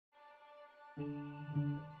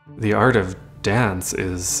The art of dance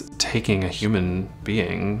is taking a human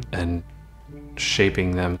being and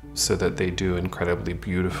shaping them so that they do incredibly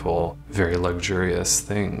beautiful, very luxurious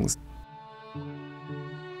things.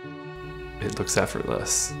 It looks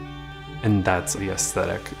effortless. And that's the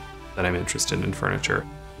aesthetic that I'm interested in furniture.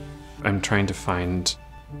 I'm trying to find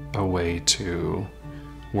a way to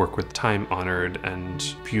work with time-honored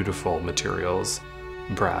and beautiful materials,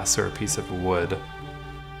 brass or a piece of wood,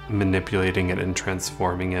 manipulating it and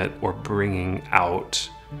transforming it or bringing out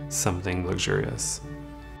something luxurious.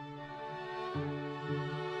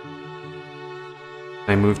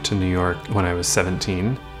 I moved to New York when I was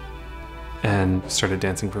 17 and started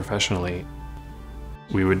dancing professionally.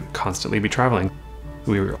 We would constantly be traveling.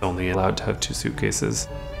 We were only allowed to have 2 suitcases.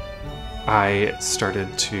 I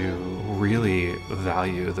started to really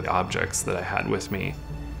value the objects that I had with me,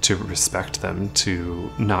 to respect them,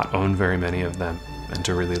 to not own very many of them, and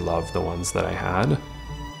to really love the ones that I had.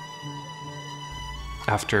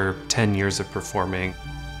 After 10 years of performing,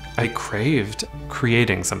 I craved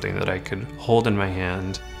creating something that I could hold in my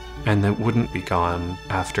hand and that wouldn't be gone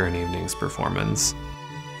after an evening's performance.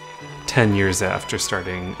 10 years after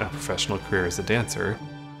starting a professional career as a dancer,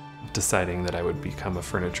 deciding that I would become a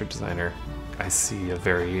furniture designer, I see a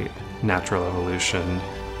very natural evolution.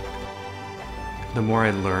 The more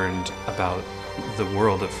I learned about the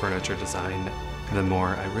world of furniture design, the more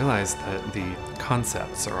I realized that the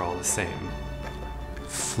concepts are all the same.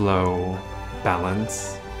 Flow,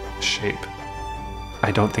 balance, shape.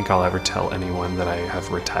 I don't think I'll ever tell anyone that I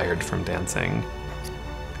have retired from dancing.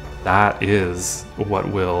 That is what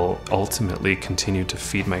will ultimately continue to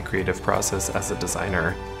feed my creative process as a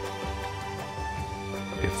designer.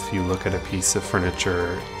 If you look at a piece of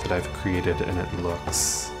furniture that I've created and it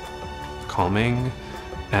looks calming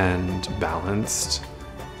and balanced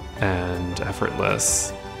and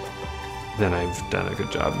effortless, then I've done a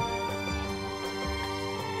good job.